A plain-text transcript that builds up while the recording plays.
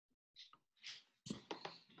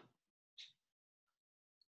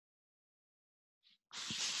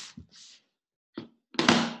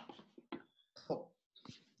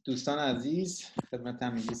دوستان عزیز، خدمت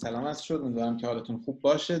همگی سلام عرض شد. امیدوارم که حالتون خوب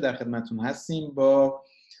باشه. در خدمتتون هستیم با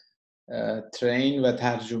ترین و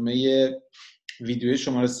ترجمه ویدیو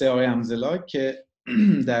شماره 3 آقای امزلاگ که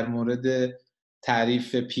در مورد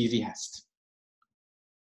تعریف پیری هست.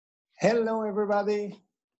 Hello everybody,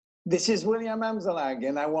 this is William Amzalag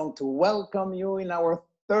and I want to welcome you in our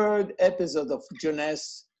third episode of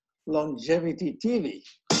Jeunesse Longevity TV.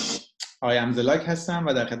 آقای امزلاگ هستم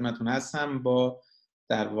و در خدمتتون هستم با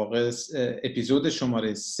در واقع اپیزود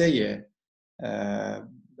شماره 3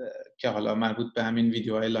 که حالا مربوط به همین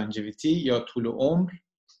ویدیوهای لانجویتی یا طول عمر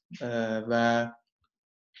و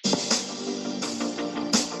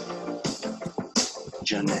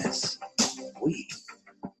Jeunesse, we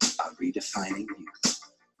are redefining youth.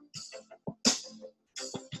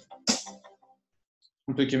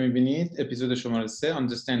 اونطور که میبینید اپیزود شماره 3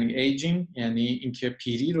 Understanding Aging، یعنی اینکه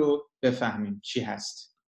پیری رو بفهمیم چی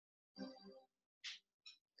هست.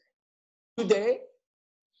 Today,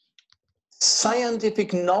 scientific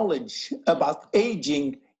knowledge about aging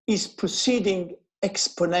is proceeding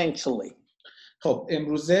exponentially. خب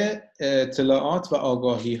امروزه اطلاعات و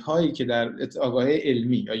آگاهی هایی که در آگاهی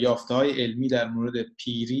علمی یا یافته های علمی در مورد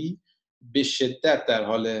پیری به شدت در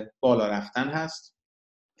حال بالا رفتن هست.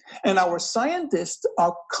 And our scientists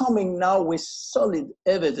are coming now with solid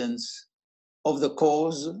evidence of the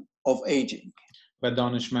cause of aging. و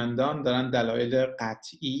دانشمندان دارن دلایل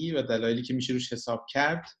قطعی و دلایلی که میشه روش حساب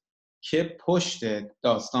کرد که پشت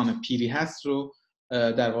داستان پیری هست رو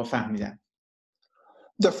در واقع فهمیدن.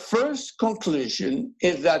 The first conclusion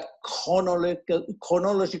is that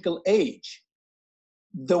chronological age,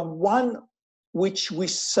 the one which we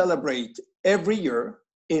celebrate every year,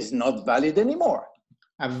 is not valid anymore.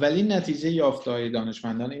 اولین نتیجه یافته‌های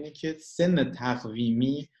دانشمندان اینه که سن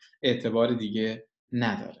تقویمی اعتبار دیگه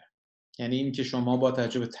نداره. یعنی این که شما با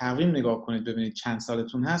توجه به تقویم نگاه کنید ببینید چند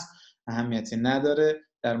سالتون هست اهمیتی نداره.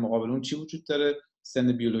 در مقابل اون چی وجود داره؟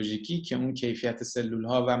 سن بیولوژیکی که اون کیفیت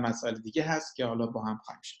سلول‌ها و مسائل دیگه هست که حالا با هم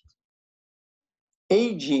خواهیم شد.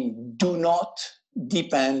 Aging do not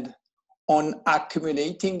depend on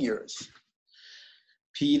accumulating years.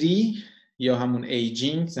 پیری یا همون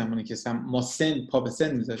ایجینگ، زمانی که ما پا به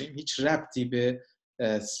سن میذاریم، هیچ ربطی به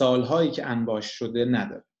سالهایی که انباش شده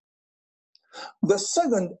نداره. The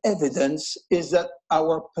second evidence is that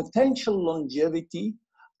our potential longevity,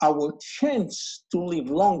 our chance to live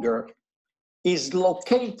longer, is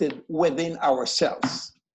located within ourselves.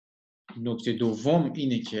 نکته دوم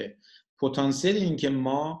اینه که پتانسیل این که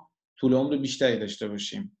ما طول عمر بیشتری داشته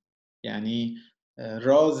باشیم، یعنی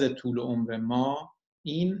راز طول عمر ما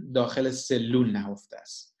این داخل سلول نهفته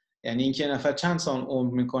است. یعنی اینکه نفر چند سال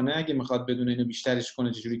عمر میکنه اگه میخواد بدون اینو بیشترش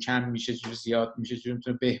کنه چجوری کم میشه، چجوری زیاد میشه، چجوری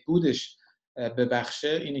میتونه بهبودش ببخشه،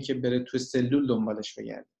 اینه که بره تو سلول دنبالش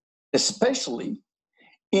بگرده. Especially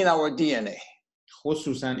in our DNA.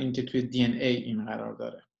 خصوصا اینکه توی دی ان ای این قرار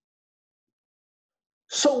داره.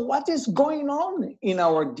 So what is going on in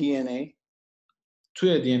our DNA?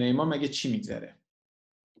 توی دی ان ای ما مگه چی میگذره؟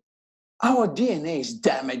 Our DNA is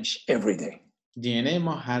damaged every day. دی ان ای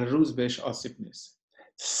ما هر روز بهش آسیب میرسه.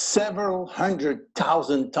 Several hundred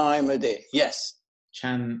thousand times a day. Yes.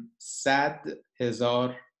 چند صد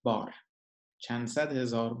هزار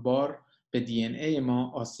بار به دی ان ای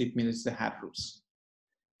ما آسیب میرسه هر روز.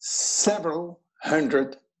 Several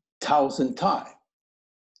hundred thousand times.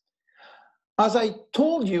 As I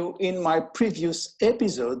told you in my previous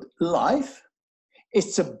episode, life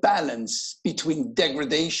is a balance between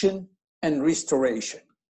degradation and restoration.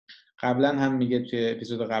 قبلا هم میگه توی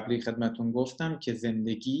اپیزود قبلی خدمتون گفتم که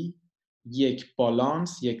زندگی یک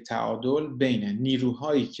بالانس، یک تعادل بین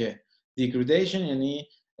نیروهایی که degradation یعنی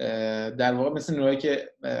در واقع مثل نیروهایی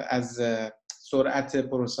که از سرعت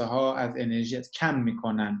پروسه ها از انرژی کم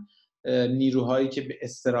میکنن، نیروهایی که به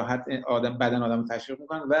استراحت بدن آدم تشویق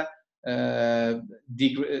میکنن و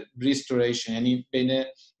restoration یعنی بین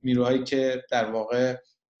نیروهایی که در واقع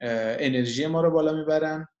انرژی ما رو بالا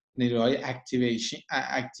میبرن، نیروهای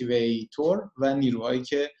اکتیویتور و نیروهایی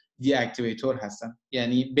که دی اکتیویتور هستن.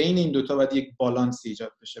 یعنی بین این دوتا باید یک بالانس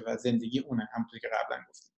ایجاد بشه و زندگی اونه، همونطور که قبلا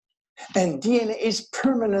گفتیم. And DNA is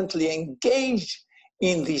permanently engaged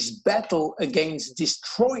in this battle against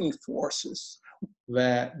destroying forces.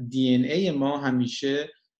 و دی ان ای ما همیشه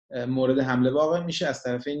مورد حمله واقع میشه از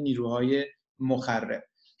طرف این نیروهای مخرب.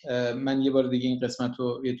 من یه بار دیگه این قسمت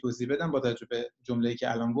رو یه توضیح بدم با توجه به جمله‌ای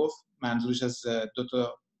که الان گفت. منظورش از دو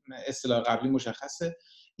تا اصطلاح قبلی مشخصه،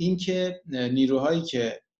 این که نیروهایی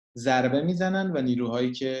که ضربه میزنن و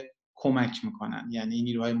نیروهایی که کمک میکنن، یعنی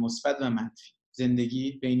نیروهای مثبت و منفی.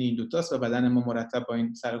 زندگی بین این دوتاست و بدن ما مرتب با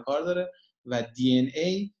این سر و کار داره و دی ان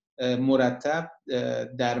ای مرتب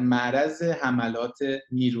در معرض حملات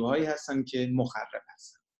نیروهایی هستن که مخرب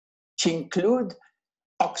هستن. which include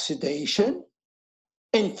oxidation,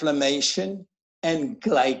 inflammation, and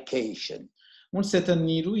glycation. اون سه تا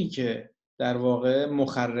نیرویی که در واقع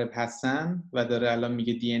مخرب هستن و داره الان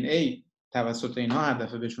میگه دی ان ای توسط اینها هر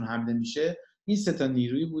دفعه بهشون حمله میشه، این سه تا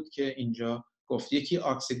نیرویی بود که اینجا گفت. یکی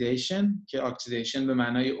اکسیدیشن که اکسیدیشن به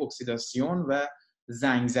معنای اکسیداسیون و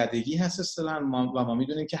زنگ زدگی هست اصطلاحاً، و ما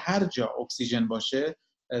میدونیم که هر جا اکسیژن باشه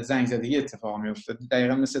زنگ زدگی اتفاق میفته.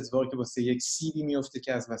 دقیقاً مثل اتفاقی که واسه یک سیبی میفته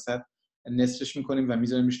که از وسط نصفش میکنیم و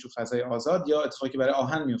میذاریمش تو فضای آزاد، یا اتفاقی که برای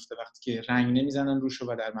آهن میفته وقتی که رنگ نمیزنن روش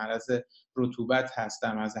و در معرض رطوبت هست،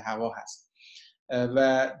 در معرض هوا هست.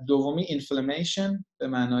 و دومی اینفلامیشن به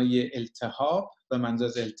معنای التهاب و منظور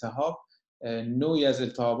از التهاب نوعی از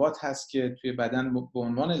التهابات هست که توی بدن به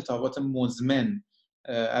عنوان التهابات مزمن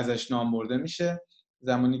ازش نام برده میشه.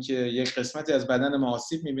 زمانی که یک قسمتی از بدن ما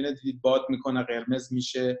آسیب میبینه، دید باد میکنه، قرمز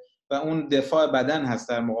میشه و اون دفاع بدن هست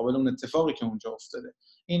در مقابل اون اتفاقی که اونجا افتاده.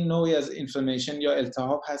 این نوعی از اینفلامیشن یا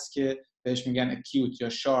التهاب هست که بهش میگن اکیوت یا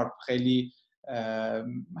شارپ، خیلی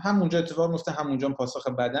همونجا اتفاق میفته، همونجا پاسخ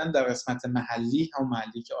بدن در قسمت محلی، همون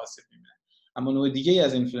محلی که آسیب میبینه. اما نوع دیگه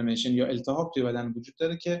از اینفلامیشن یا التهاب توی بدن وجود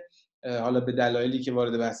داره که حالا به دلایلی که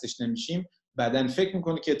وارد بحثش نمیشیم بدن فکر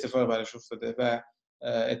میکنه که اتفاق براش افتاده و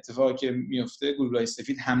اتفاقی که میفته گلوله‌های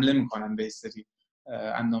سفید حمله میکنن به سری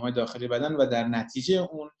اندام‌های داخلی بدن و در نتیجه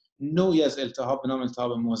اون نوعی از التهاب به نام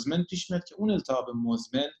التهاب مزمن پیش میاد که اون التهاب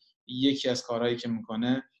مزمن یکی از کارهایی که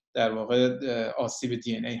میکنه در واقع آسیب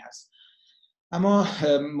دی ان ای هست. اما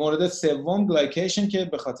مورد سوم گلایکیشن که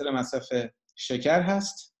به خاطر مصرف شکر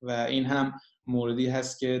هست و این هم موردی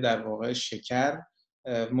هست که در واقع شکر،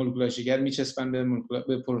 مولکول‌های شکر میچسبن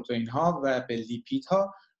به پروتئین ها و به لیپید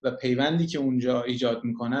ها و پیوندی که اونجا ایجاد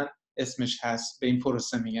میکنن اسمش هست، به این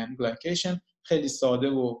پروسه میگن گلایکیشن. خیلی ساده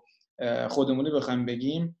و خودمونی بخوایم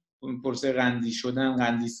بگیم پروسه قندی شدن،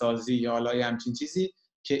 قندی سازی یا حالا همچین چیزی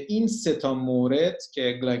که این سه تا مورد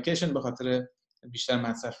که گلایکیشن به خاطر بیشتر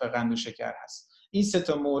مصرف قند و شکر هست، این سه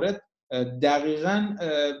تا مورد دقیقاً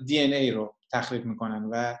دی ان ای رو تخریب میکنن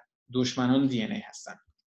و دشمنان دی ان ای هستن.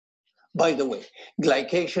 By the way,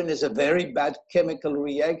 glycation is a very bad chemical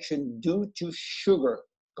reaction due to sugar.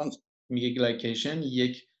 میگه گلایکیشن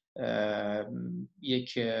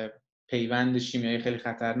یک پیوند شیمیایی خیلی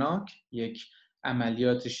خطرناک، یک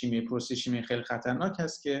عملیات شیمیایی، پروسه شیمیایی خیلی خطرناک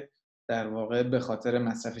هست که در واقع به خاطر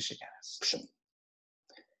مصرف شکر است.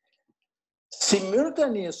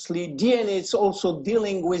 Simultaneously, DNA is also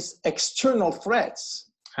dealing with external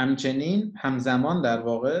threats. همچنین همزمان در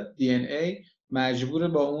واقع DNA مجبور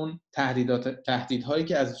با اون تهدیدهایی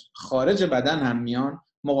که از خارج بدن هم میان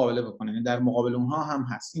مقابله بکنه. یعنی در مقابل اونها هم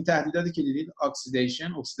هست. این تهدیداتی که دیدید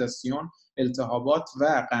اکسیدیشن، اکسیداسیون، التهابات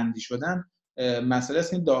و قندی شدن، مسئله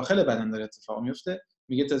است که داخل بدن داره اتفاق میفته.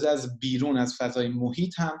 میگه تازه از بیرون، از فضای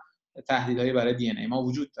محیط هم تهدیدهایی برای دی ان ای ما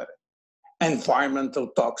وجود داره. Environmental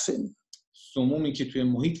toxin. سمومی که توی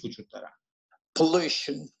محیط وجود دارن.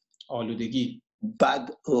 Pollution. آلودگی.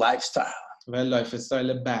 Bad lifestyle. و لایف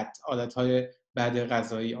استایل بد، عادتهای بد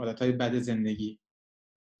غذایی، عادتهای بد زندگی.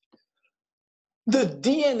 The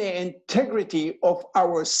DNA integrity of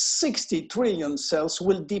our 60 trillion cells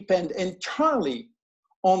will depend entirely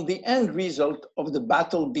on the end result of the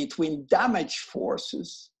battle between damage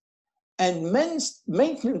forces and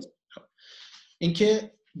maintenance.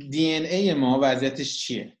 اینکه دی ان ای ما وضعیتش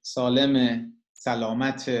چیه؟ سالم،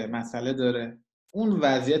 سلامت، مسئله داره. اون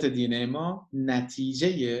وضعیت دی ان ای ما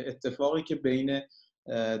نتیجه اتفاقی که بین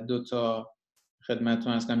دو تا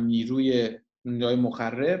خدمتتون هستم نیروی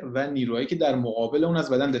مخرب و نیروهایی که در مقابل اون از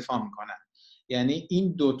بدن دفاع میکنن. یعنی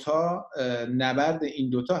این دوتا، نبرد این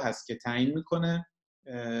دوتا هست که تعیین میکنه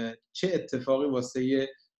چه اتفاقی واسه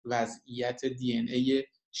وضعیت دی ان ای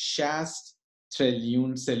 60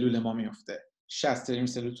 تریلیون سلول ما میفته. 60 تریلیون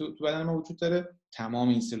سلول تو بدن ما وجود داره، تمام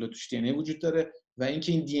این سلول توش دی ان ای وجود داره و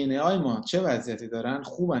اینکه این دی ان ای ما چه وضعیتی دارن،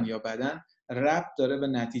 خوبن یا بدن، ربط داره به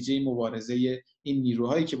نتیجه مبارزه این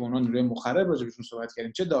نیروهایی که به عنوان نیروی مخرب راجع بهشون صحبت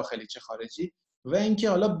کردیم، چه داخلی چه خارجی، و اینکه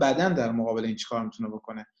حالا بدن در مقابل این چیکار میتونه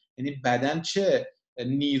بکنه. یعنی بدن چه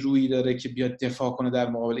نیرویی داره که بیاد دفاع کنه در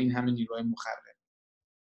مقابل این همه نیروهای مخرب.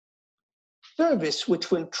 Service which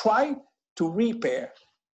will try to repair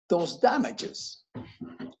those damages.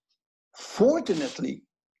 Fortunately,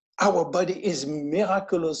 our body is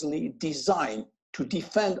miraculously designed to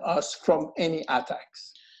defend us from any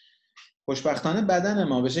attacks. خوشبختانه بدن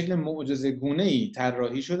ما به شکل معجزه‌گونه‌ای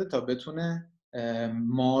طراحی شده تا بتونه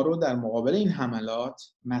ما رو در مقابل این حملات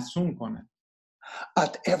مصون کنه.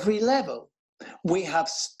 At every level, We have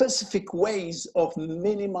specific ways of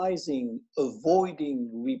minimizing, avoiding,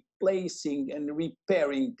 replacing, and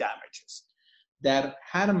repairing damages. در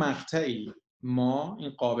هر مقطعی ما این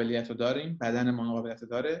قابلیت رو داریم، بدن ما این قابلیت رو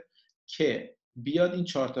داره که بیاد این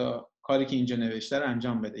 4 تا کاری که اینجا نوشته رو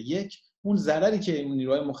انجام بده. یک، اون ضرری که این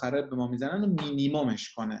نیروهای مخرب به ما میزنن رو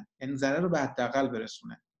مینیممش کنه، یعنی ضرر رو به حداقل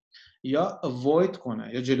برسونه، یا avoid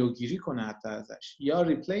کنه یا جلوگیری کنه حتی ازش، یا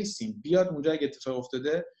replacing، بیاد اونجا اگه اتفاق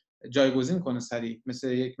افتاده جایگزین کنه سریع،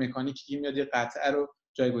 مثل یک مکانیکی که میاد یه قطعه رو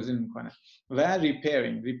جایگزین میکنه، و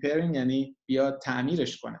repairing یعنی بیاد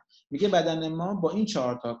تعمیرش کنه. میگه بدن ما با این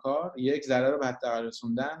 4 تا کار، یک، ضرر رو به حداقل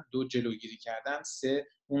رسوندن، دو، جلوگیری کردن، سه،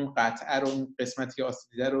 اون قطعه رو، اون قسمتی که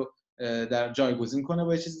آسیب دیده رو در جایگزین کنه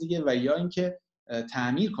با یه چیز دیگه، و یا اینکه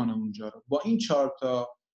تعمیر کنه اونجا رو. با این 4 تا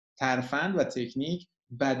ترفند و تکنیک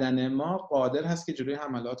بدن ما قادر هست که جلوی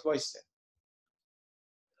حملات وایسته.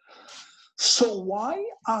 So why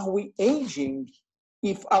are we aging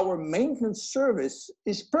if our maintenance service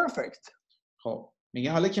is perfect? خب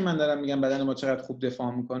میگه حالا که من دارم میگم بدن ما چقدر خوب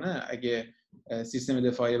دفاع میکنه، اگه سیستم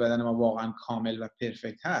دفاعی بدن ما واقعا کامل و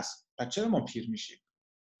پرفکت هست، پس چرا ما پیر میشیم؟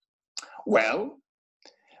 Well,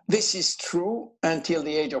 this is true until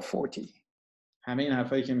the age of 40. همه این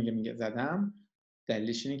حرفایی که میگه زدم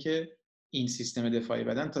دلیلش اینه که این سیستم دفاعی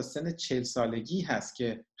بدن تا سن 40 سالگی هست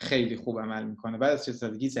که خیلی خوب عمل میکنه، بعد از 40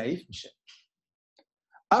 سالگی ضعیف میشه.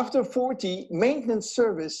 After 40, maintenance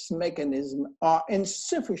service mechanisms are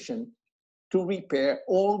insufficient to repair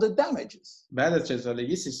all the damages. بعد از 40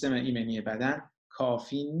 سالگی سیستم ایمنی بدن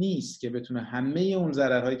کافی نیست که بتونه همه اون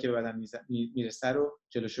ضررهایی که به بدن میرسه رو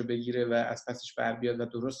جلوشو بگیره و از پسش بر بیاد و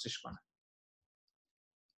درستش کنه.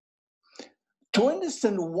 To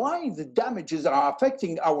understand why the damages are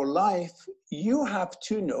affecting our life, you have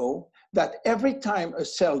to know that every time a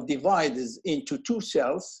cell divides into 2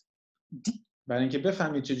 cells, برای اینکه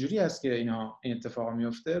بفهمید چجوری است که این اتفاق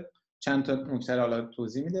میفته، چند تا نکته رو حالا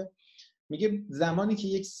توضیح میده. میگه زمانی که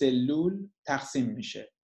یک سلول تقسیم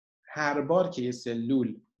میشه، هر بار که یک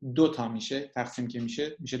سلول 2 تا میشه، تقسیم که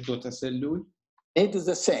میشه 2 تا سلول. it is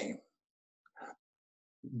the same.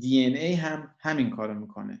 دی ان ای هم همین کارو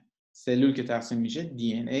میکنه. سلول که تقسیم میشه،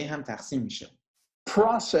 دی ان ای هم تقسیم میشه.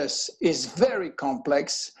 Process is very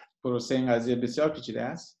complex. پروسه این قضیه بسیار پیچیده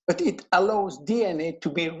است. But it allows DNA to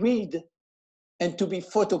be read and to be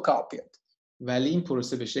photocopied. ولی این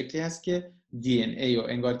پروسه به شکلی هست که دی ان ای رو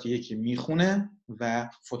انگار که یکی میخونه و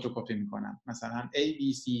فتوکپی میکنن. مثلا A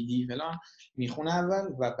B C D فلان میخونه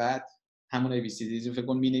اول و بعد همون A B C D رو فکر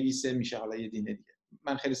کن مینویسه، میشه حالا یه دی ان دیگه.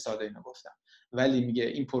 من خیلی ساده اینو گفتم. ولی میگه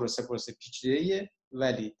این پروسه پیچیده‌ایه،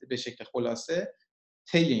 ولی به شکل خلاصه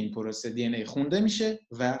طی این پروسه دی ان ای خونده میشه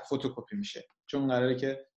و فتوکپی میشه. چون قراره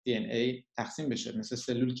که دی ان ای تقسیم بشه، مثل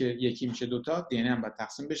سلول که یکی میشه 2 تا، دی ان ای هم باید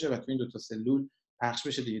تقسیم بشه و تو این 2 تا سلول پخش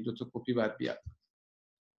بشه دیگه، 2 تا کپی باید بیاد.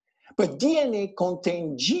 But DNA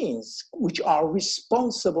contains genes which are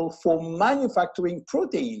responsible for manufacturing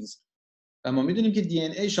proteins. و ما میدونیم که دی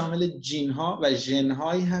ان ای شامل جین ها و ژن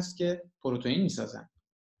هایی هست که پروتئین میسازن.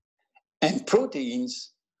 And proteins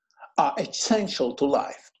are essential to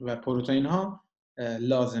life. و پروتئین ها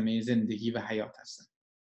لازمه زندگی و حیات هستن.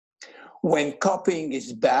 When copying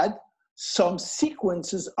is bad, some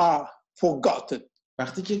sequences are forgotten.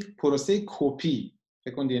 وقتی که پروسه کپی،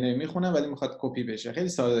 فکر کن دی ان ای میخونه ولی میخواد کپی بشه، خیلی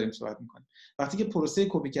ساده داریم صحبت میکنیم. وقتی که پروسه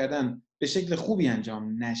کپی کردن به شکل خوبی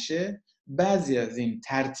انجام نشه، بعضی از این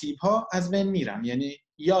ترتیب ها از بین میرن، یعنی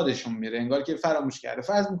یادشون میره، انگار که فراموش کرده.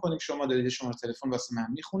 فرض میکنیم شما دارید شماره تلفن واسه من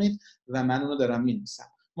میخونید و من اونو دارم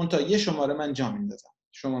مینویسم، منتها یه شماره من جا میندازم،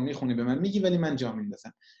 شما میخونی به من میگی ولی من جا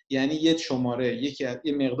میندازم، یعنی یه شماره،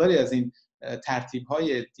 یه مقداری از این ترتیب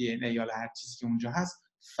های دی ان ای یا هر چیزی که اونجا هست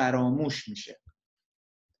فراموش میشه.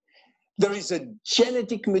 There is a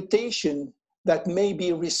genetic mutation that may be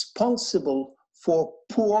responsible for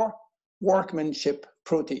poor workmanship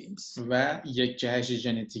proteins. و یک جهش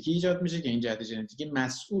ژنتیکی ایجاد میشه که این جهش ژنتیکی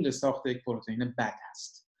مسئول ساخت یک پروتئین بد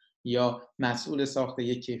هست یا مسئول ساخت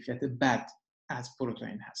یک کیفیت بد از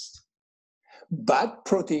پروتئین هست. Bad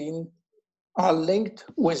protein are linked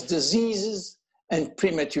with diseases and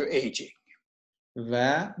premature aging.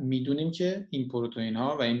 و میدونیم که این پروتئین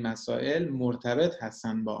ها و این مسائل مرتبط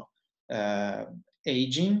هستن با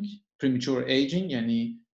aging، premature aging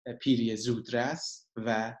یعنی پیری زودرس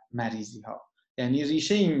و مریضی ها. یعنی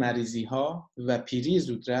ریشه این مریضی ها و پیری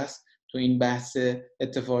زودرس تو این بحث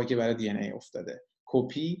اتفاقی که برای دی ان ای افتاده.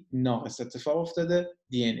 کپی ناقص اتفاق افتاده،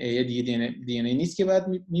 دی ان ای دی ان ای نیست که بعد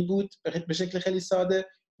می بود به شکل خیلی ساده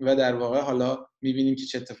و در واقع حالا می‌بینیم که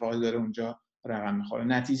چه اتفاقی داره اونجا رقم می‌خوره.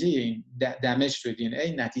 نتیجه این دمج توی دی ان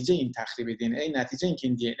ای، نتیجه این تخریب دی ان ای، نتیجه این که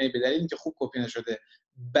این دی ان ای به دلیل اینکه خوب کپی نشده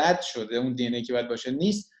بد شده، اون دی ان ای که باید باشه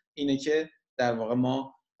نیست، اینه که در واقع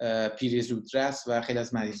ما پیری زودرس و خیلی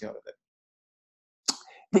از مریضی ها رو داریم.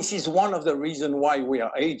 This is one of the reasons why we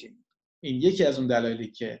are aging. این یکی از اون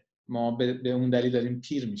دلایلی که ما به اون دلیل داریم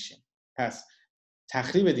پیر میشیم. پس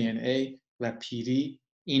تخریب دی ان ای و پیری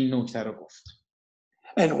این نکته رو گفت.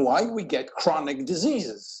 And why we get chronic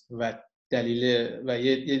diseases. و دلیل و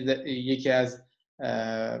یکی از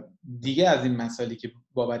دیگه از این مسائلی که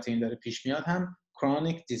بابت این داره پیش میاد هم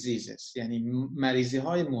chronic diseases، یعنی مریضی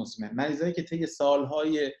های مزمن، مریضی هایی که طی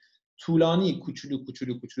سالهای طولانی کوچولو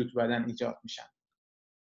تو بدن ایجاد میشن.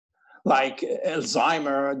 Like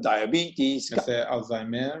Alzheimer, diabetes, مثل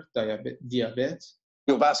آلزایمر، دیابت،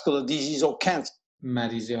 cardiovascular disease or cancer.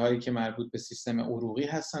 مریضی هایی که مربوط به سیستم عروقی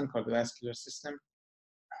هستن، کاردیوواسکولار سیستم،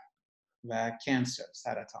 و کانسر،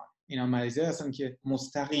 سرطان. اینا مریضی هستن که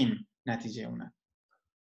مستقیم نتیجه اونن.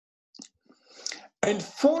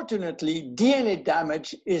 Unfortunately, DNA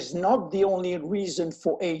damage is not the only reason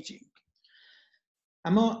for aging.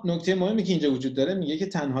 اما نکته مهمی که اینجا وجود داره میگه که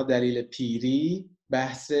تنها دلیل پیری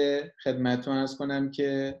بحث خدمتتون عرض کنم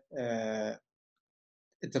که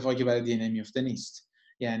اتفاقی برای دی ان ای میفته نیست.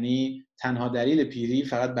 یعنی تنها دلیل پیری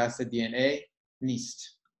فقط بحث دی ان ای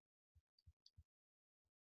نیست.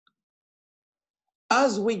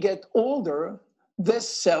 As we get older, these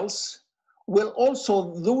cells will also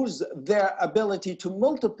lose their ability to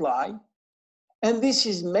multiply, and this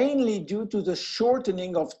is mainly due to the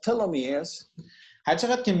shortening of telomeres. هر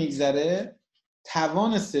چقدر که میگذره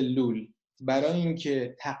توان سلول برای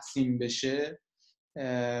اینکه تقسیم بشه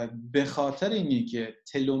به خاطر اینه که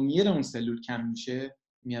تلومیر اون سلول کم میشه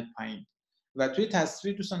میاد پایین. و توی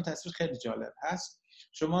تصویر دوستان، تصویر خیلی جالب هست.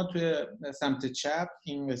 شما توی سمت چپ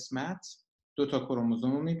این قسمت 2 تا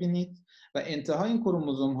کروموزوم رو میبینید و انتهای این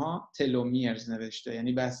کروموزوم ها تلومیرز نوشته،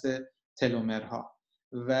 یعنی بحث تلومرها.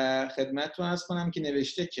 و خدمتتون عرض کنم که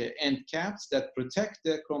نوشته که end caps that protect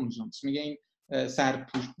the chromosomes، میگه این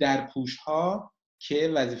درپوش ها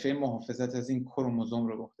که وظیفه محافظت از این کروموزوم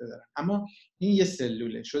رو به عهده دارن. اما این یه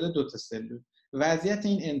سلوله شده 2 تا سلول. وضعیت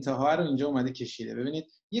این انتها رو اینجا اومده کشیده. ببینید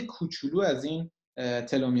یه کوچولو از این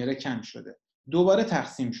تلومیر کم شده، دوباره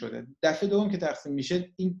تقسیم شده. دفعه دوم که تقسیم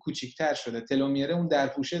میشه این کوچیک‌تر شده، تلومیر اون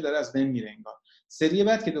درپوشه داره از بین میره انگار. سری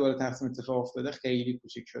بعد که دوباره تقسیم اتفاق افتاده خیلی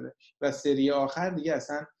کوچیک شده و سری آخر دیگه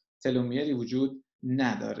اصلا تلومیری وجود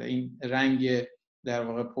نداره. این رنگ در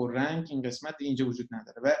واقع پررنگ این قسمت دیگه اینجا وجود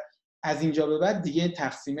نداره و از اینجا به بعد دیگه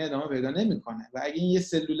تقسیم ادامه پیدا نمیکنه و اگه این یه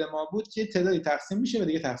سلول ما بود که تعدادی تقسیم میشه و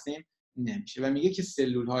دیگه تقسیم نمیشه. و میگه که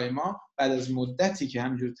سلول های ما بعد از مدتی که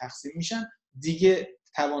همینجوری تقسیم میشن دیگه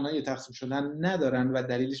توانایی تقسیم شدن ندارن و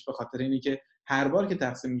دلیلش به خاطر اینه که هر بار که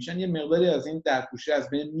تقسیم میشن یه مقداری از این درپوشی از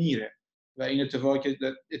بین میره و این اتفاقی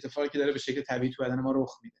که داره به شکل طبیعی تو بدن ما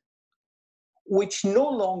رخ میده. Which no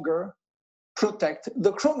longer protect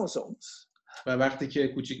the chromosomes. و وقتی که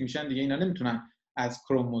کوچیک میشن دیگه اینا نمیتونن از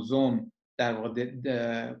کروموزوم در واقع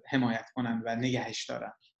حمایت کنن و نگهش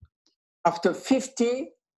دارن. After 50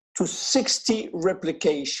 to 60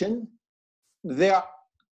 replication, there.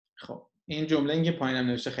 خب این جمله این که پایینم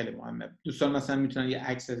نوشته خیلی مهمه. دوستان مثلا میتونن یه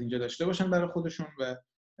عکس از اینجا داشته باشن برای خودشون و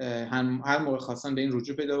هر موقع خواستن به این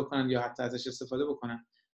رجوع پیدا بکنن یا حتی ازش استفاده بکنن.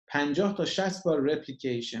 50 تا 60 بار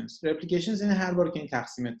replications یعنی هر بار که این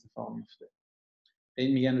تقسیم اتفاق میفته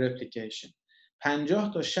این میگن replication.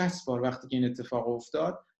 50 تا 60 بار وقتی که این اتفاق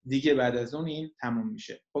افتاد دیگه بعد از اون این تموم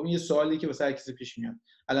میشه. خب این یه سوالی که واسه هر کسی پیش میاد.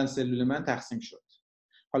 الان سلول من تقسیم شد.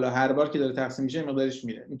 حالا هر بار که داره تقسیم میشه مقدارش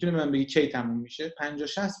میره. میتونه من بگی کی تموم میشه؟ 50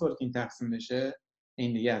 60 بار که این تقسیم بشه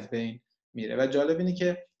این دیگه از بین میره. و جالب اینه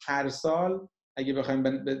که هر سال اگه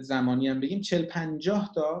بخوایم به زمانی هم بگیم 40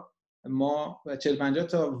 50 تا ما 40 50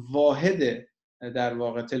 تا واحد در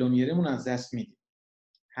واقع تلومیرمون از دست میدیم.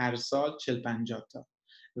 هر سال 40 50 تا.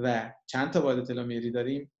 و چند تا واحد تلومیری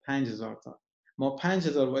داریم؟ 5000 تا. ما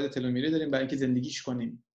 5000 واحد تلومیری داریم برای اینکه زندگیش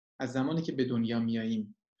کنیم. از زمانی که به دنیا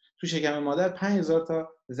میاییم تو شکم مادر 5000 تا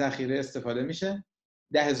ذخیره استفاده میشه،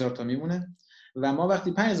 10000 تا میمونه و ما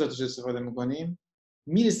وقتی 5000 تاش استفاده میکنیم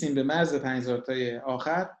میرسیم به مرز 5000 تای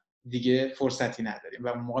آخر دیگه فرصتی نداریم و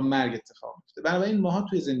اون موقع مرگ اتفاق میفته. بنابراین ماها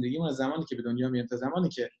توی زندگیمون از زمانی که به دنیا میایم تا زمانی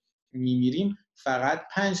که میمیریم فقط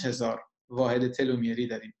 5000 واحد تلومیری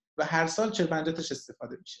داریم و هر سال 40 50 تاش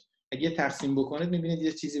استفاده میشه. اگه تقسیم بکنید میبینید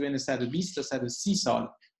یه چیزی بین 120 تا 130 سال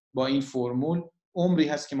با این فرمول عمری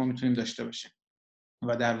هست که ما میتونیم داشته باشیم.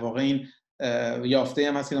 و در واقع این یافته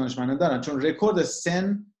هم هست که دانشمندان دارن، چون رکورد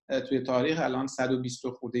سن توی تاریخ الان 120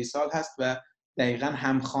 خورده سال هست و دقیقاً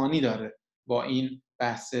همخوانی داره با این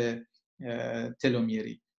بحث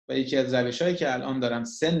تلومیری. و یکی از روش‌هایی که الان دارن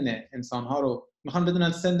سن انسان‌ها رو میخوان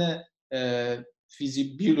بدونن سن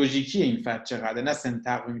بیولوژیکی این فرد چقدره، نه سن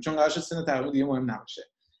تقویمی، چون قرار شد سن تقویمی دیگه مهم نباشه.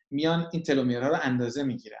 میان این تلومیرها رو اندازه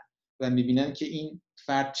میگیرن و میبینن که این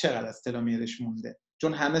فرد چقدر از تلومیرش مونده،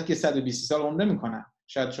 چون همه که 120 سال عمر نمیکنن.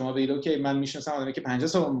 شاید شما بگید که من میشناسم آدمی که 50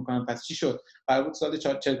 سال عمر میکنن، پس چی شد؟ قرار بود سال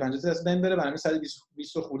 40 50 سال از بین بره، برای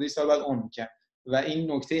 120 خورده سال بعد عمر میکنه. و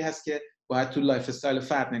این نکته هست که باید تو لایف استایل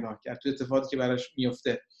فرد نگاه کرد، تو اتفاقاتی که براش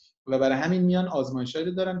میفته. و برای همین میان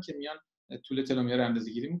آزمایشایی دارن که میان طول تلومیر رو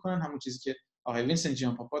اندازه‌گیری میکنن، همون چیزی که آقای وینسنت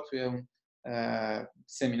جیان پاپا توی اون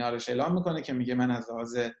سمینارش اعلام میکنه که میگه من از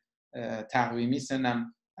لحاظ تقویمی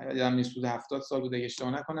سنم یادم نیست حدود 70 سال بوده اگه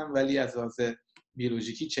اشتباه نکنم، ولی از لحاظ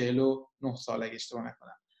بیولوژیکی 49 سال اگه اشتباه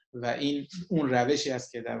نکنم. و این اون روشی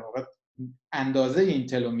است که در واقع اندازه این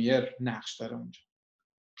تلومیر نقش داره اونجا.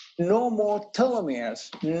 No more telomeres,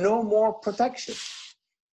 no more protection.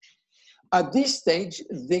 At this stage,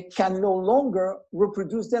 they can no longer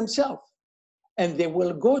reproduce themselves, and they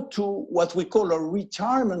will go to what we call a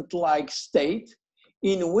retirement-like state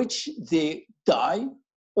in which they die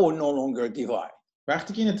or no longer divide.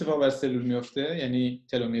 وقتی که این اتفاق بر سلول میفته، یعنی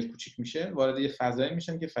تلومیر کوچیک میشه، وارد یه فضایی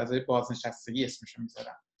میشن که فضای بازنشستگی اسمش رو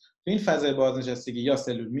میذارن. تو این فضای بازنشستگی یا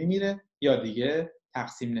سلول میمیره یا دیگه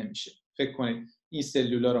تقسیم نمیشه. فکر کنید این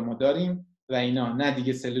سلولا رو ما داریم و اینا نه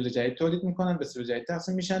دیگه سلول جدید تولید میکنن، به سلول جدید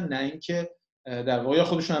تقسیم میشن، نه اینکه در واقع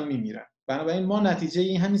خودشون هم میمیرن. بنابراین ما نتیجه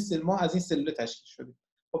این همین ما از این سلول تشکیل شدیم.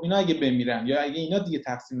 خب اینا اگه بمیرن یا اگه اینا دیگه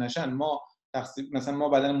تقسیم نشن، ما مثلا ما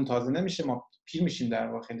بدنمون تازه نمیشه، ما پیر میشیم در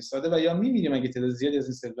واقع، خیلی ساده، و یا میمیریم اگه تعداد زیادی از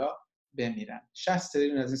این سلول‌ها بمیرن. 60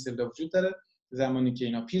 تریلیون از این سلول‌ها وجود داره. زمانی که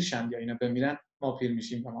اینا پیر شن یا اینا بمیرن، ما پیر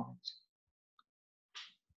میشیم و ما میمیریم.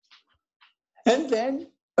 And then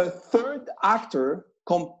a third actor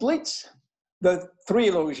completes the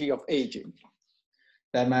trilogy of aging.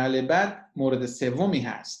 در مرحله بعد مورد سومی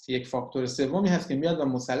هست، یک فاکتور سومی هست که میاد و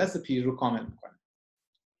مثلث پیری رو کامل میکنه.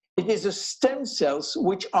 It is the stem cells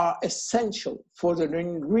which are essential for the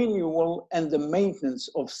renewal and the maintenance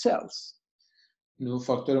of cells.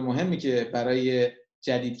 فاکتور مهمی که برای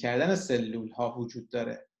جدید کردن سلول ها وجود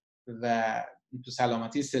داره و تو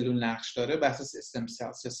سلامتی سلول نقش داره، بحث استم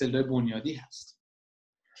سلز یا سلول بنیادی هست.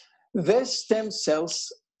 The stem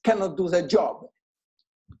cells cannot do their job.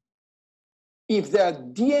 If their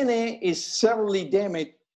DNA is severely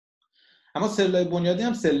damaged, اما سلول‌های بنیادی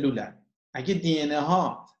هم سلولن. اگه دی ان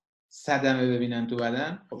ها صدمه ببینن تو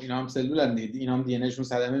بدن، خب اینا هم سلولن دیگه، اینا هم دی ان شون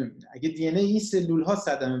صدمه می‌بینه. اگه دی ان این سلول ها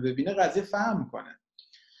صدمه ببینه، قضیه فهم می‌کنه.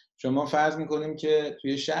 شما فرض می‌کنیم که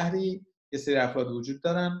توی شهری یه سری افراد وجود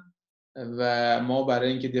دارن و ما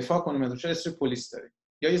برای اینکه دفاع کنیم ازش یه سری پلیس داریم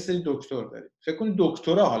یا یه سری دکتر داریم. فکر کنید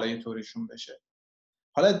دکترها حالا یه طوریشون بشه.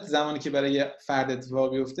 حالا زمانی که برای یه فرد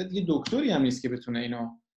اتفاق بیفته، دیگه دکتری هم نیست که بتونه اینو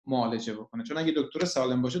معالجه بکنه، چون اگه دکتر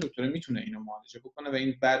سالم باشه، دکتر میتونه اینو معالجه بکنه و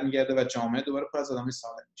این برمیگرده و جامعه دوباره پر از آدمای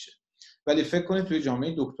سالم میشه. ولی فکر کنید توی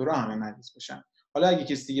جامعه دکترها همه مریض بشن، حالا اگه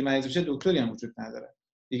کسی دیگه مریض بشه، دکتری هم وجود نداره،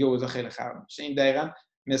 دیگه اوضاع خیلی خراب میشه. این دقیقاً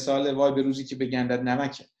مثال وای به روزی که به گندت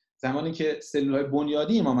نمکه. زمانی که سلول‌های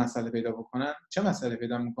بنیادی ما مسئله پیدا بکنن، چه مسئله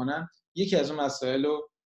پیدا میکنن؟ یکی از اون مسائل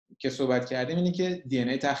که صحبت کردیم اینه که دی ان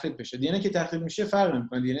ای تخریب بشه. دی ان ای که تخریب میشه فرق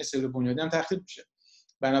نمیکنه، دی ان ای سلول بنیادی هم تخریب میشه.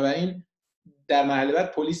 بنابراین در مرحله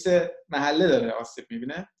بعد پلیس محله داره آسیب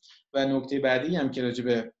میبینه. و نکته بعدی هم که راجع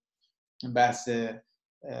به بحث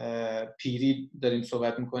پیری داریم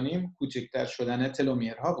صحبت میکنیم، کوچکتر شدن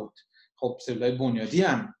تلومیرها بود. خب سلولای بنیادی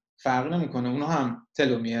هم فرق نمیکنه، اونها هم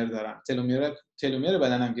تلومیر دارن. تلومیر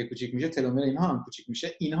بدن هم که کوچیک میشه، تلومیر اینها هم کوچیک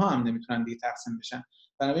میشه، اینها هم نمیتونن دیگه تقسیم بشن.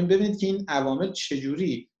 بنابراین ببینید که این عوامل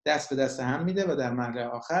چجوری دست به دست هم میده و در مرحله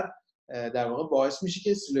آخر در واقع باعث میشه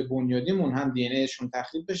که سلول بنیادیمون هم دی ان ایشون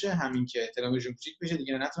تخریب بشه، همین که تلومیرشون کوچیک بشه،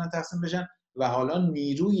 دیگه نتونن تقسیم بشن و حالا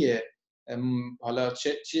نیروی حالا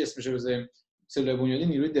چی اسمشو بذاریم، سلول بنیادی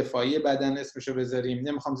نیروی دفاعی بدن اسمشو بذاریم،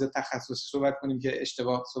 نمیخوام زیاد تخصصی صحبت کنیم که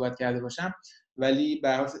اشتباه صحبت کرده باشم، ولی به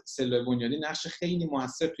هر حال سلول بنیادی نقش خیلی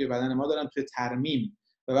موثر توی بدن ما دارن، توی ترمیم.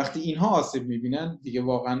 و وقتی اینها آسیب میبینن، دیگه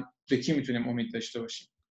واقعا به کی میتونیم امید داشته باشیم؟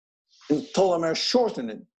 telomere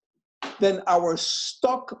shortened, then our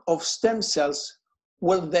stock of stem cells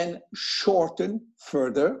will then shorten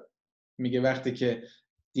further. میگه وقتی که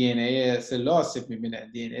دی ان ای سلول آسیب میبینه،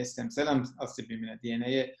 دی ان ای استم سل هم آسیب میبینه، دی ان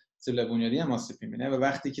ای سلول بنیادی هم آسیب میبینه و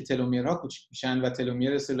وقتی که تلومیرها کوچیک میشن و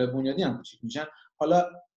تلومیر سلول بنیادی هم کوچیک میشن، حالا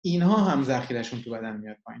اینها هم ذخیرهشون تو بدن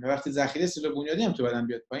میاد پایین و وقتی ذخیره سلول بنیادی هم تو بدن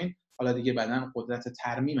بیاد پایین، حالا دیگه بدن قدرت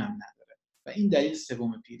ترمیم هم نداره و این دلیل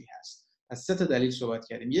سوم پیری هست. از سه تا دلیل صحبت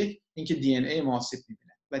کردیم. یک، اینکه دی ان ای ما آسیب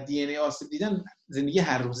میبینه و دی ان ای آسیب دیدن زندگی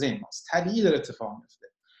هر روزه ماست، طبیعی داره اتفاق میفته.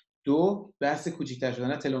 دو، بحث کوچیک‌تر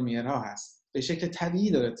شدن تلومیرها هست، به شکل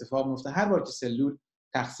طبیعی داره اتفاق میفته هر بار که سلول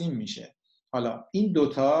تقسیم میشه. حالا این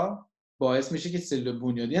دوتا باعث میشه که سلول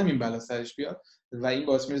بنیادی هم این بلا سرش بیاد و این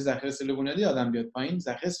باعث میشه ذخیره سلول بنیادی آدم بیاد پایین.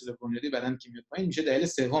 ذخیره سلول بنیادی بدن که میاد پایین میشه دلیل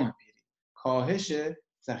سوم پیری، کاهش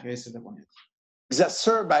ذخیره سل بنیادی.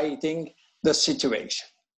 exacerbating the situation.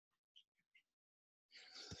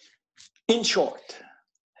 In short,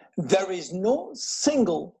 there is no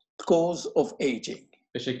single cause of aging.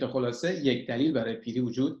 به شکل خلاصه یک دلیل برای پیری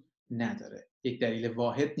وجود نداره. یک دلیل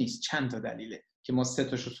واحد نیست، چند تا دلیله که ما 3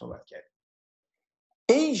 تاشو صحبت کردیم.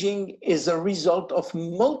 Aging is a result of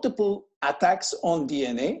multiple attacks on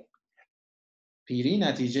DNA. پیری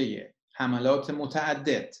نتیجه حملات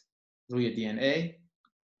متعدد روی دی ان ای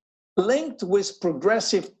linked with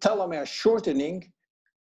progressive telomere shortening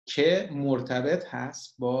که مرتبط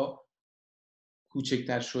هست با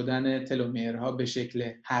کوچکتر شدن تلومرها به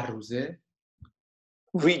شکل هر روزه،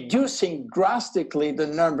 reducing drastically the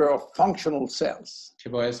number of functional cells. که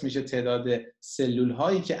باعث میشه تعداد سلول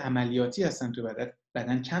هایی که عملیاتی هستن تو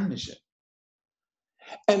بدن کم بشه.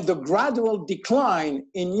 And the gradual decline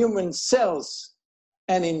in human cells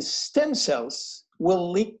and in stem cells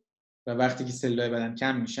will lead و وقتی که سلول‌های بدن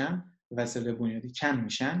کم میشن و سلول بنیادی کم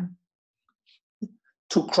میشن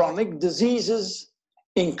to chronic diseases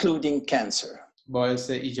including cancer. باعث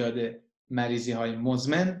ایجاد مریضی های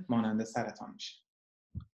مزمن مانند سرطان میشه.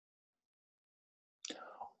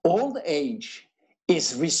 Old age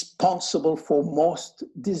is responsible for most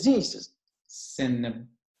diseases. سن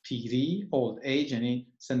پیری، old age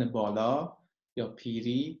یعنی سن بالا یا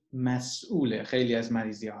پیری، مسئول خیلی از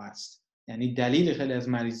مریضی ها هست. یعنی دلیل خیلی از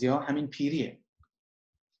مریضی ها همین پیریه.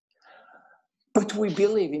 But we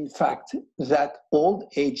believe in fact that old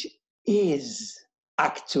age is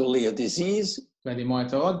actually a disease. ولی ما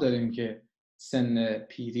اعتقاد داریم که سن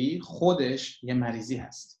پیری خودش یه مریضی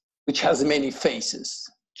هست. Which has many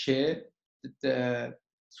faces. که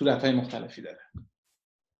صورت‌های مختلفی داره.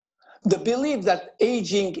 The belief that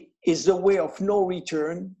aging is the way of no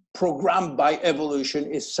return programmed by evolution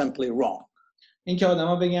is simply wrong. این که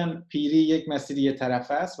آدما بگن پیری یک مسیری یه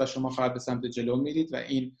طرفه است و شما فقط به سمت جلو میرید و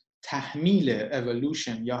این تحمیل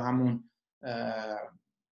evolution یا همون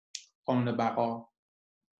قانون بقا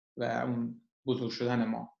و اون بزرگ شدن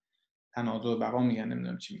ما، تنازع بقا میگن،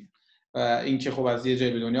 نمیدونم چی میگن، و اینکه خب از یه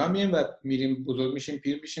جای به دنیا میایم و میریم بزرگ میشیم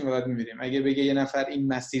پیر میشیم و بعد میمیریم. اگه بگه یه نفر این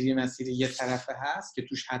مسیری یه طرفه هست که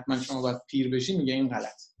توش حتما شما باید پیر بشی، میگه این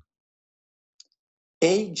غلط.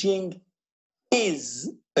 Aging is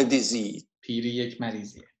a disease. پیری یک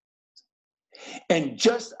مریضیه. And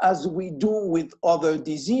just as we do with other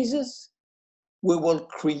diseases, we will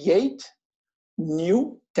create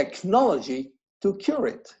new technology to cure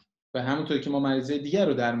it. و همونطور که ما مریضی دیگر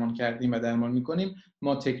رو درمان کردیم و درمان میکنیم،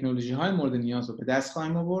 ما تکنولوژی های مورد نیاز رو به دست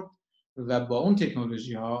خواهیم آورد و با اون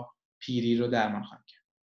تکنولوژی ها پیری رو درمان خواهیم کرد.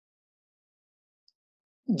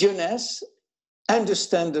 Jeunesse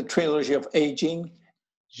understand the trilogy of aging.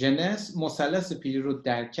 ژنس مثلث پیری رو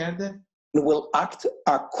درک کرده and will act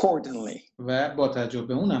accordingly. و با توجه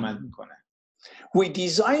به اون عمل میکنه. We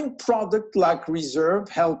design product like reserve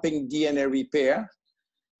helping DNA repair.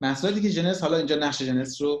 محصولاتی که ژنس، حالا اینجا نقش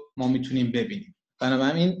ژنس رو ما میتونیم ببینیم.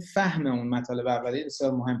 بنابراین فهم اون مطالب اولیه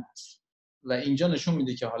بسیار مهم است. و اینجا نشون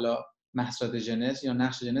میده که حالا محصولات ژنس یا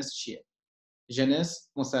نقش ژنس چیه. ژنس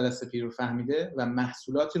مثلث پیری رو فهمیده و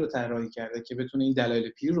محصولاتی رو طراحی کرده که بتونه این دلایل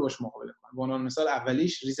پیری رو باش مقابله کنه. به عنوان مثال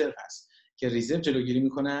اولیش ریزرو هست که ریزرو جلوگیری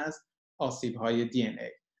میکنه از آسیب‌های دی ان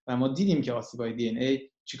ای. و ما دیدیم که آسیب‌های دی ان ای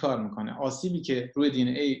چیکار میکنه. آسیبی که روی دی ان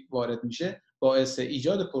ای وارد میشه باعث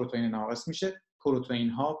ایجاد پروتئین ناقص میشه. پروتئین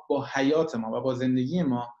ها با حیات ما و با زندگی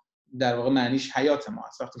ما، در واقع معنیش حیات ما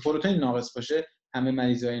است. وقتی پروتئین ناقص باشه همه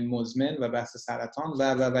مریضای مزمن و بحث سرطان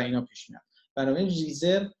و اینا پیش میاد. بنابراین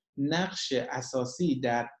ریزرو نقش اساسی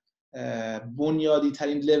در بنیادی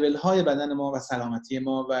ترین لول های بدن ما و سلامتی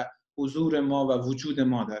ما و حضور ما و وجود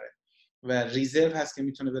ما داره و ریزرو هست که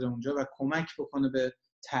میتونه بره اونجا و کمک بکنه به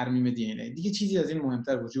ترمیم دی ان ای. دیگه چیزی از این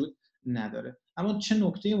مهمتر وجود نداره. اما چه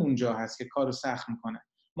نکته اونجا هست که کارو سخت میکنه؟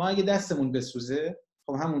 ما اگه دستمون بسوزه،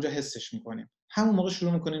 خب همونجا حسش میکنیم، همون موقع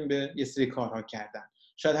شروع میکنیم به یه سری کارها کردن،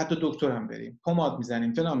 شاید حتی دکتر هم بریم، پماد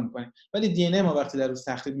میزنیم، فلان میکنیم، ولی دی ان ای ما وقتی در روز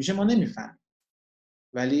تخریب میشه ما نمیفهمیم.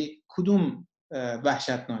 ولی کدوم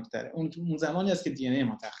وحشتناک‌تره؟ اون زمانی است که دی ان ای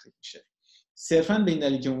ما تخریب میشه. صرفاً به این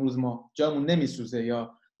دلیل که اون روز ما جامون نمیسوزه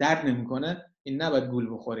یا درد نمیکنه، این نباید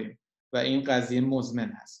گول بخوریم و این قضیه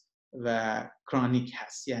مزمن هست و کرونیک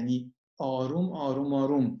هست، یعنی آروم آروم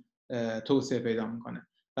آروم توسعه پیدا میکنه.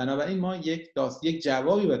 بنابراین ما یک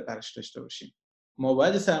جوابی باید براش داشته باشیم. ما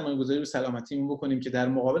باید سرمایه‌گذاری رو سلامتیمون بکنیم که در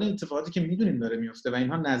مقابل اتفاقاتی که میدونیم داره میفته و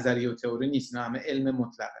اینها نظریه و تئوری نیست، نه همه علم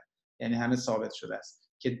مطلقه، یعنی همه ثابت شده است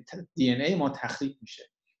که دی ان ای ما تخریب میشه.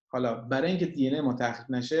 حالا برای اینکه دی ان ای ما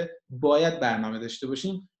تخریب نشه باید برنامه داشته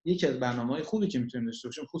باشیم. یکی از برنامه‌های خوبی که میتونیم داشته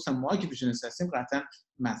باشیم، خصوصا ما که پیش‌نیست هستیم، قطعا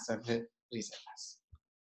مصرف ریزرو است.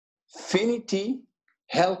 Finity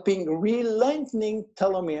helping re-lengthening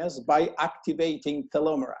telomeres by activating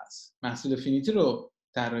telomerase. محصول فینیتی رو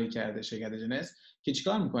طراحی کرده شرکت جنس که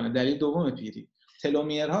چیکار میکنه؟ دلیل دوم پیری،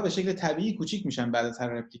 تلومیرها به شکل طبیعی کوچیک میشن بعد از هر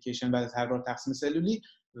رپلیکیشن، بعد از هر بار تقسیم سلولی،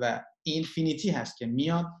 و این فینیتی هست که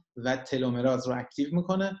میاد و تلومراز رو اکتیو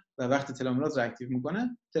میکنه و وقتی تلومراز رو اکتیو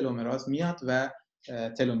میکنه تلومراز میاد و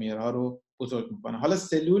تلومیرها رو بزرگ میکنه. حالا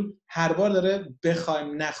سلول هر بار داره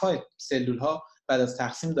بخوایم نخوایم، سلول ها بعد از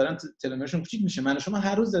تقسیم دارن تلومیرشون کوچیک میشه. من و شما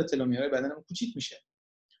هر روز داره تلومیرهای بدنمون کوچیک میشه.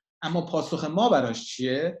 اما پاسخ ما براش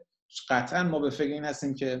چیه؟ قطعا ما به فکر این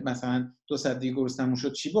هستیم که مثلا 2 ساعت دیگه گرسنمون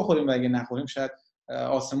شد چی بخوریم و اگه نخوریم شاید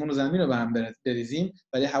آسمون و زمین رو به هم بریزیم،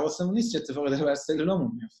 ولی حواسمون نیست چه اتفاقی داره بر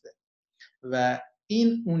سلولامون میفته. و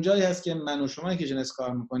این اونجایی هست که من و شما که جنس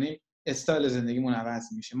کار میکنیم استایل زندگیمون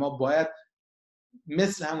عوض میشه. ما باید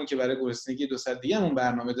مثل همون که برای گرسنگی 2 ساعت دیگه همون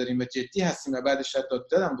برنامه داریم و جدی هستیم و بعدش شاید داد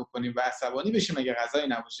بیدادم بکنیم و عصبانی بشیم اگه غذایی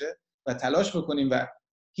نباشه و تلاش بکنیم و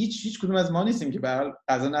هیچ کدوم از ما نیستیم که به هر حال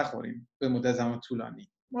غذا نخوریم به مدت زمان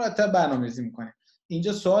طولانی، مرتب برنامه‌ریزی میکنیم.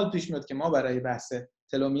 اینجا سوال پیش میاد که ما برای بحث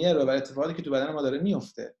تلومیر و برای اتفاقاتی که تو بدن ما داره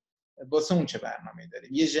میفته واسه اون چه برنامه‌ای داریم؟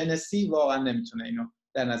 یه ژنسی واقعا نمیتونه اینو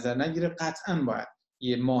در نظر نگیره. قطعا باید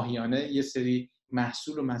یه ماهیانه یه سری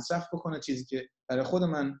محصول رو مصرف بکنه، چیزی که برای خود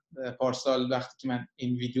من پارسال وقتی که من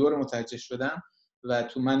این ویدیو رو متوجه شدم و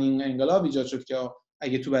تو من این انقلاب ایجاد شد که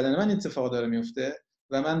اگه تو بدن من اتفاق داره میفته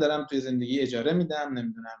و من دارم توی زندگی اجاره میدم،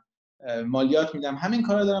 نمیدونم مالیات میدم، همین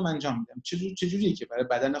کارا دارم انجام میدم، چجوریه که برای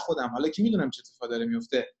بدن خودم حالا که میدونم چه اتفاقی داره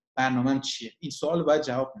میفته برنامه‌ام چیه؟ این سوال باید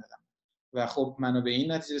جواب میدادم. و خب منو به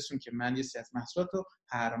این نتیجه رسوندم که من یه سری از محصولات رو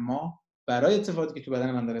هر ماه برای اتفاقاتی که تو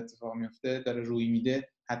بدن من داره اتفاق میفته داره روی میده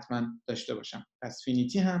حتما داشته باشم. پس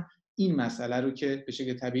فینیتی هم این مسئله رو که به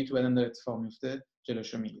شکل طبیعی تو بدن داره اتفاق میفته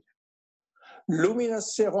جلوشو میگیره.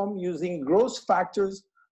 Luminous serum using growth factors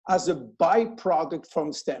as a byproduct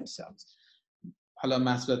from stem cells. حالا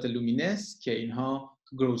محصولات لومینس که اینها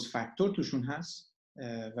گروث فاکتور توشون هست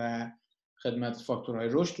و خدمت فاکتورهای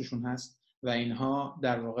رشد توشون هست و اینها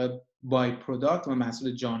در واقع بای پروداکت و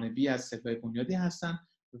محصول جانبی از سلولای بنیادی هستن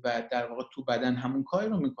و در واقع تو بدن همون کاری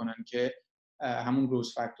رو میکنن که همون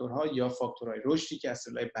گروث فاکتورها یا فاکتورهای رشدی که از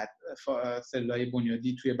سلولای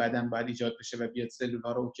بنیادی توی بدن باید ایجاد بشه و بیاد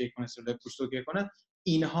سلول‌ها رو اوکی کنه، سلولای پوست اوکی کنه،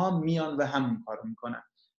 اینها میان و همون کارو میکنن.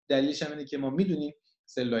 دلیلش هم اینه که ما میدونیم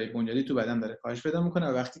سلولای بنیادی تو بدن داره کاهش پیدا میکنه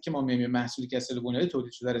و وقتی که ما میایم محصولی که از سلول بنیادی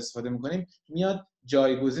تولید شده استفاده میکنیم میاد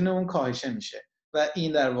جایگزین اون کاهشه میشه و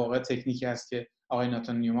این در واقع تکنیکی است که آقای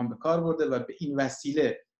ناتان نیومان به کار برده و به این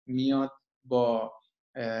وسیله میاد با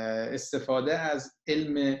استفاده از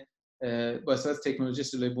علم با استفاده از تکنولوژی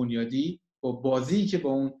سلولای بنیادی با بازی که با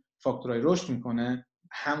اون فاکتورهای رشد میکنه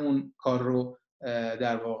همون کار رو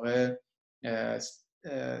در واقع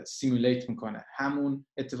سیمولیت میکنه، همون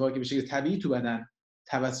اتفاقی که به شکل طبیعی تو بدن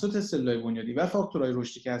توسط سلولای بنیادی و فاکتورهای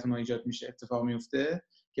رشدی که از اونها ایجاد میشه اتفاق میفته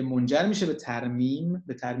که منجر میشه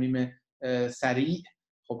به ترمیم سریع.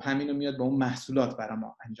 خب همینو میاد با اون محصولات برای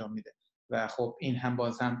ما انجام میده و خب این هم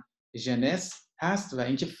باز هم ژنس هست و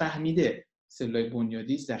اینکه فهمیده سلولای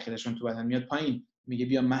بنیادی ذخیرهشون تو بدن میاد پایین، میگه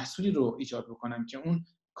بیا محصولی رو ایجاد بکنم که اون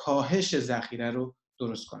کاهش ذخیره رو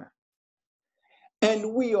درست کنه. And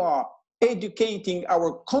we are educating our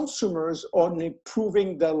consumers on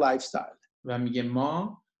improving their lifestyle. و میگه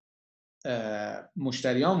ما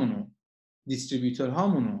مشتریامونو،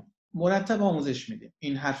 دیستریبیوتورهامونو مرتب آموزش میدیم.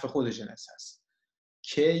 این حرف خود ژنس هست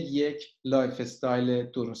که یک لایف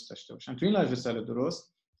استایل درست داشته باشن. تو این لایف استایل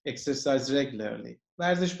درست اکسرسایز رگولارلی،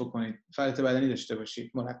 ورزش بکنید، فعالیت بدنی داشته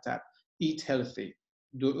باشید مرتب، eat healthy،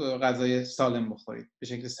 غذای سالم بخورید، به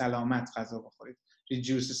شکل سلامت غذا بخورید،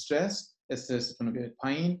 reduce stress، استرستون رو بیارید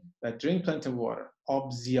پایین و drink plenty of water،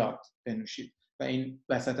 آب زیاد بنوشید و این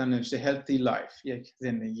وسط هم نوشته healthy life، یک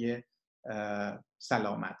زندگی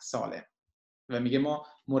سلامت سالم. و میگه ما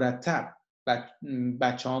مرتب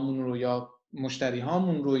بچه‌هامون رو یا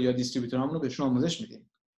مشتری‌هامون رو یا دیستریبیوتورهامون رو بهشون آموزش میدیم.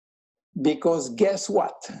 Because guess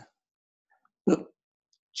what?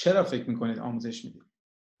 چرا فکر میکنید آموزش میدیم؟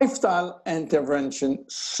 Lifestyle intervention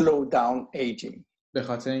slow down aging. به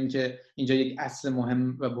خاطر اینکه اینجا یک اصل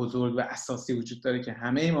مهم و بزرگ و اساسی وجود داره که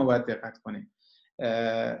همه ما باید دقت کنیم.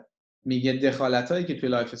 میگه دخالتایی که توی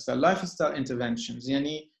لایف استایل اینترونشنز،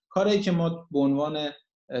 یعنی کارهایی که ما به عنوان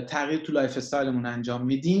تغییر تو لایف استایلمون انجام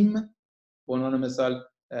میدیم، به عنوان مثال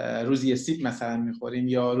روزی یه سیب مثلا میخوریم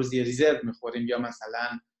یا روزی یه ریزرو میخوریم یا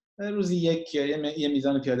مثلا روزی یه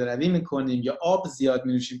میزان پیاده روی میکنیم یا آب زیاد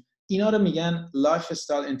مینوشیم، اینا رو میگن لایف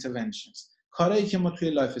استایل اینترونشنز. کارهایی که ما توی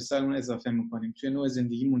لایف استایلمون اضافه میکنیم، توی نوع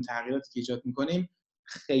زندگیمون تغییراتی که ایجاد میکنیم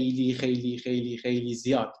خیلی خیلی خیلی خیلی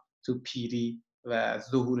زیاد تو پیری و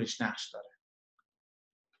ظهورش نقش داره.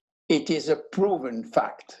 It is a proven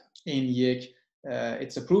fact. این یک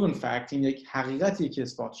it's a proven fact. این یک حقیقتیه که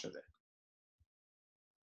اثبات شده.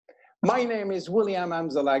 My name is William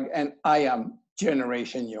Amzlaag and I am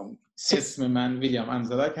Generation Young. اسم من ویلیام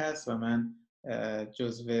امزلاگ هست و من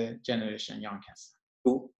جزو جنریشن یانگ هستم.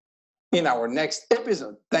 In our next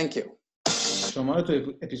episode. Thank you. شما رو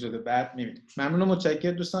تو اپیزود بعد می‌بینیم. ممنون و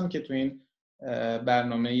متشکرم دوستان که تو این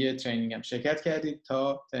برنامه ترینینگ هم شرکت کردید.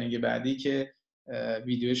 تا ترینینگ بعدی که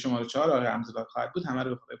ویدیو شماره 4 آقای امزلاگ خواهد بود، همه رو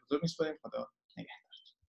به خدای بزرگ می‌سپاریم. خدا نگهدار.